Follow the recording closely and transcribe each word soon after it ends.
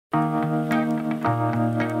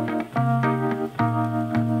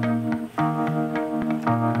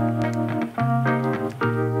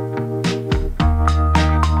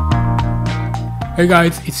Hey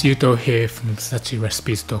guys, it's Yuto here from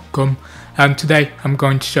SudachiRecipes.com, and today I'm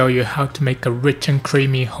going to show you how to make a rich and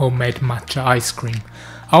creamy homemade matcha ice cream.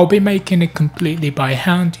 I'll be making it completely by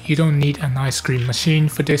hand. You don't need an ice cream machine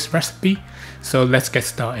for this recipe, so let's get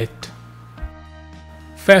started.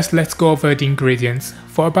 First, let's go over the ingredients.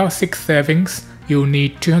 For about 6 servings, you'll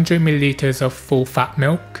need 200ml of full fat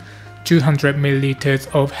milk,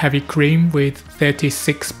 200ml of heavy cream with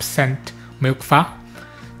 36% milk fat,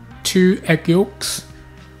 2 egg yolks,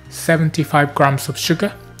 75 grams of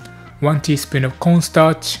sugar, 1 teaspoon of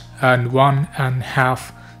cornstarch, and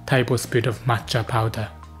 1.5 tablespoons of matcha powder.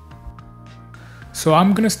 So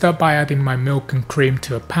I'm gonna start by adding my milk and cream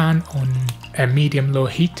to a pan on a medium-low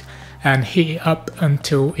heat and heat it up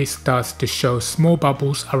until it starts to show small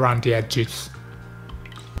bubbles around the edges.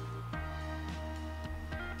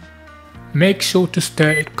 Make sure to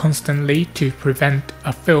stir it constantly to prevent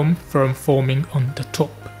a film from forming on the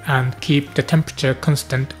top, and keep the temperature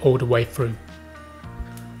constant all the way through.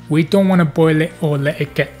 We don't want to boil it or let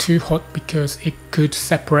it get too hot because it could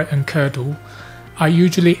separate and curdle. I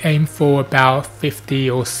usually aim for about 50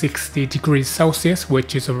 or 60 degrees Celsius,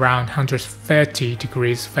 which is around 130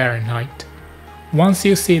 degrees Fahrenheit. Once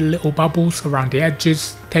you see little bubbles around the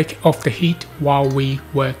edges, take it off the heat while we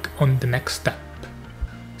work on the next step.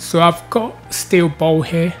 So I've got a steel bowl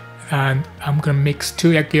here and I'm going to mix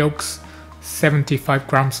 2 egg yolks, 75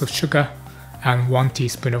 grams of sugar and 1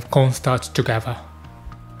 teaspoon of cornstarch together.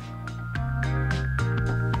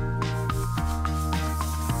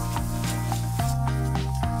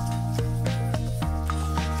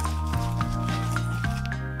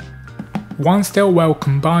 Once they're well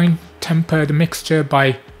combined, temper the mixture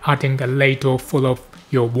by adding a ladle full of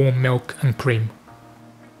your warm milk and cream.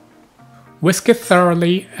 Whisk it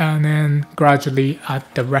thoroughly and then gradually add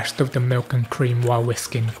the rest of the milk and cream while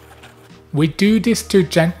whisking. We do this to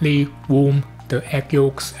gently warm the egg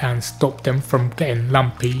yolks and stop them from getting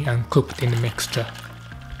lumpy and cooked in the mixture.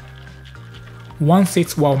 Once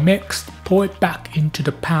it's well mixed, pour it back into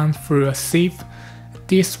the pan through a sieve.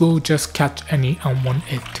 This will just catch any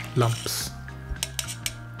unwanted lumps.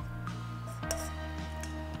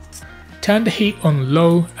 Turn the heat on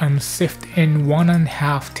low and sift in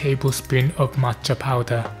 1.5 tablespoons of matcha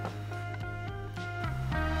powder.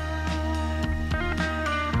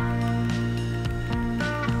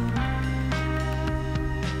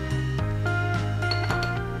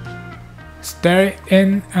 Stir it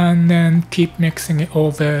in and then keep mixing it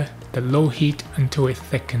over the low heat until it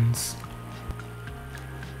thickens.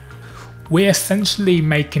 We're essentially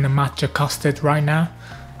making a matcha custard right now.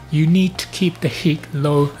 You need to keep the heat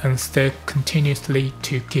low and stir continuously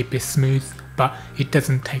to keep it smooth, but it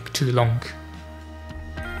doesn't take too long.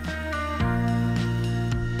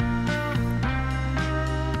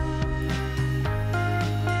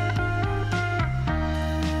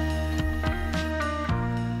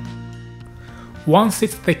 Once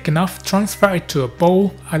it's thick enough, transfer it to a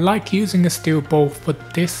bowl. I like using a steel bowl for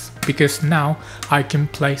this because now I can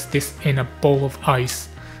place this in a bowl of ice.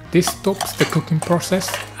 This stops the cooking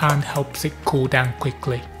process and helps it cool down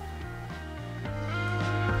quickly.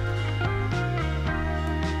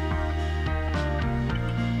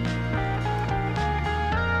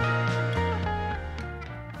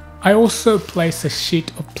 I also place a sheet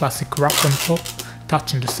of plastic wrap on top,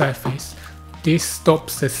 touching the surface. This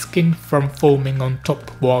stops the skin from forming on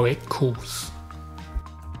top while it cools.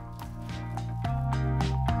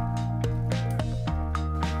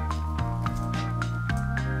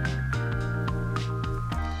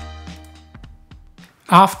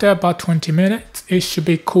 After about 20 minutes, it should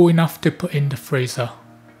be cool enough to put in the freezer.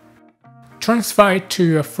 Transfer it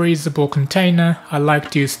to a freezable container. I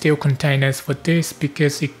like to use steel containers for this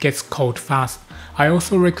because it gets cold fast. I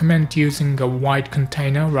also recommend using a wide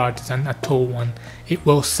container rather than a tall one. It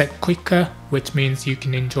will set quicker, which means you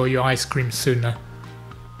can enjoy your ice cream sooner.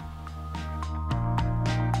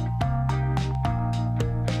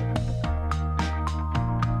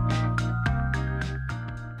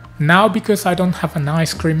 Now, because I don't have an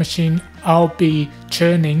ice cream machine, I'll be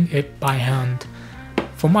churning it by hand.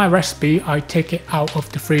 For my recipe, I take it out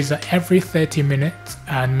of the freezer every 30 minutes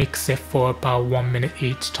and mix it for about 1 minute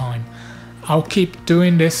each time. I'll keep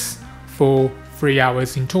doing this for 3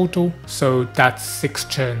 hours in total, so that's 6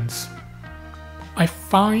 churns. I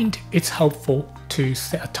find it's helpful to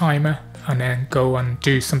set a timer and then go and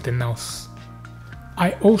do something else.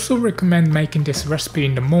 I also recommend making this recipe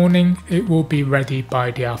in the morning. It will be ready by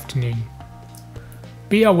the afternoon.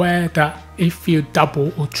 Be aware that if you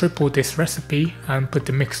double or triple this recipe and put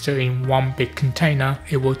the mixture in one big container,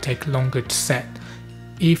 it will take longer to set.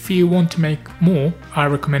 If you want to make more, I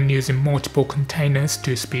recommend using multiple containers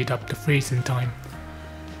to speed up the freezing time.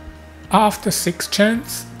 After 6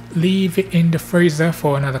 churns, leave it in the freezer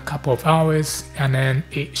for another couple of hours and then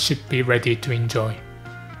it should be ready to enjoy.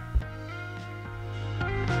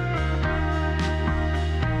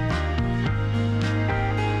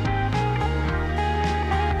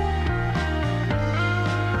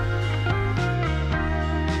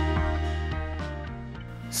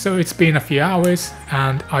 So it's been a few hours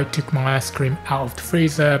and I took my ice cream out of the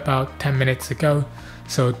freezer about 10 minutes ago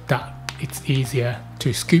so that it's easier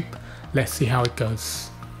to scoop. Let's see how it goes.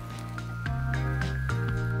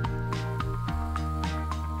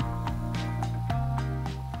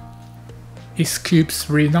 It scoops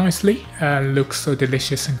really nicely and looks so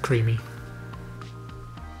delicious and creamy.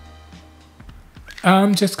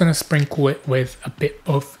 I'm just gonna sprinkle it with a bit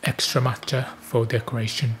of extra matcha for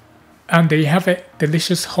decoration. And there you have it,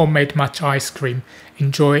 delicious homemade matcha ice cream.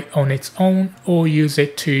 Enjoy it on its own or use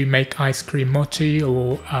it to make ice cream mochi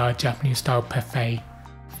or a Japanese style parfait.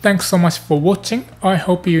 Thanks so much for watching. I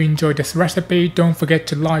hope you enjoyed this recipe. Don't forget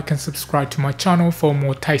to like and subscribe to my channel for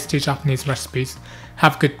more tasty Japanese recipes.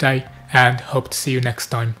 Have a good day and hope to see you next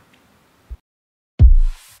time.